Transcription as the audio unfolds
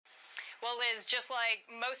Well, Liz, just like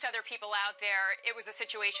most other people out there, it was a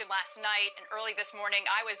situation last night and early this morning.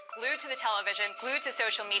 I was glued to the television, glued to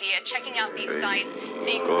social media, checking out these sites,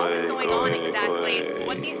 seeing what was going on exactly,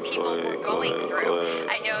 what these people were going through.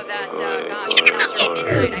 I know that, after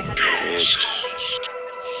midnight,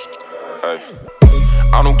 I had to...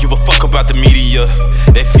 I don't give a fuck about the media.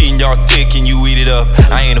 They feeding y'all dick and you eat it up.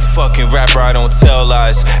 I ain't a fucking rapper, I don't tell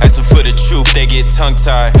lies. Asking for the truth, they get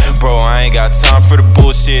tongue-tied. Bro, I ain't got time for the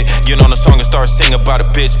bullshit. Get on a song and start singing about a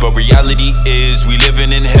bitch. But reality is, we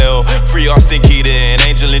living in hell. Free Austin Keita and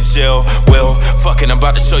Angel in jail. Well, fucking, I'm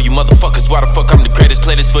about to show you motherfuckers why the fuck I'm the greatest.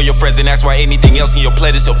 Play this for your friends and ask why anything else in your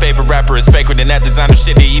playlist. Your favorite rapper is faker than that designer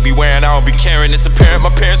shit that he be wearing. I don't be caring, it's apparent.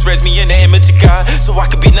 My parents raised me in the image of God, so I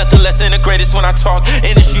could be nothing less than the greatest when I talk.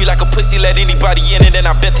 Industry like a pussy, let anybody in it, and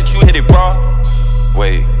I bet that you hit it raw.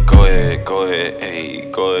 Wait, go ahead,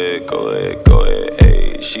 ayy, go ahead,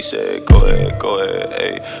 ayy. She said, go ahead,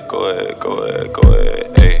 ayy, go ahead,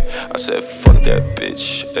 ayy. I said, fuck that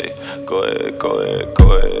bitch, ayy, go ahead, ayy,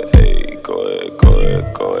 go ahead, ayy, go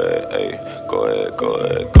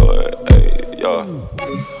ahead, ayy, yeah.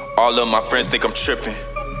 All of my friends think I'm tripping.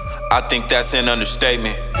 I think that's an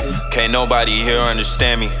understatement. Can't nobody here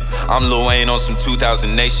understand me. I'm Lil Wayne on some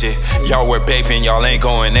 2008 shit. Y'all wear bape and y'all ain't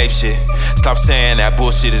going ape shit. Stop saying that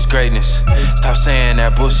bullshit is greatness. Stop saying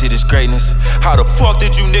that bullshit is greatness. How the fuck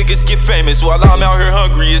did you niggas get famous while I'm out here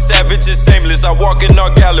hungry? It's savage and shameless. I walk in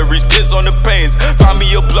our galleries, piss on the panes. Find me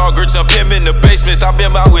a blogger, jump him in the basement. Stop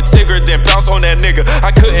him out with Tigger, then bounce on that nigga.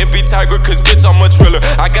 I couldn't be Tiger, cause bitch I'm much realer.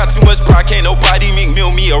 I got too much pride, can't nobody make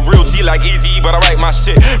me a real G like Easy, but I write my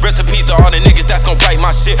shit. Rest in peace to all the niggas that's gon' bite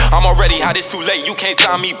my shit. I'm already hot, it's too late, you can't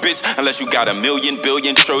sign me, bitch. Unless you got a million,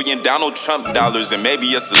 billion, trillion Donald Trump dollars and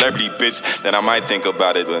maybe a celebrity, bitch. Then I might think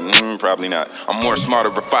about it, but probably not. I'm more smarter,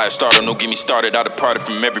 a fire starter, don't get me started. I departed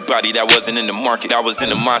from everybody that wasn't in the market. I was in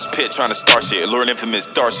the mosh pit trying to start shit. Lord Infamous,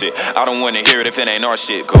 dark shit. I don't wanna hear it if it ain't our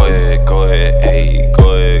shit. Go ahead, ayy,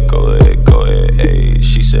 go ahead, ayy.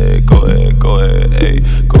 She said, go ahead,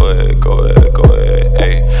 ayy, go ahead,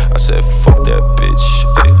 ayy. I said, fuck that bitch,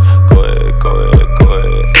 ayy. Go ahead, ayy, go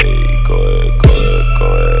ahead, ayy,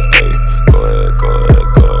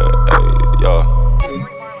 yeah.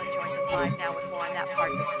 Dory Marlin joins us live now with more on that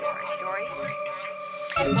part of the story. Dory?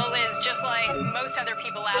 Well, Liz, just like most other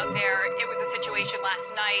people out there, it was a situation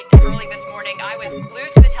last night and early this morning. I was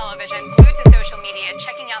glued to the television, glued to social media,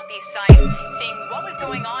 checking out these sites, seeing what was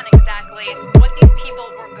going on exactly, what these people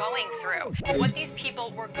were going through, what these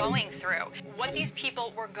people were going through, what these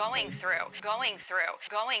people were going through.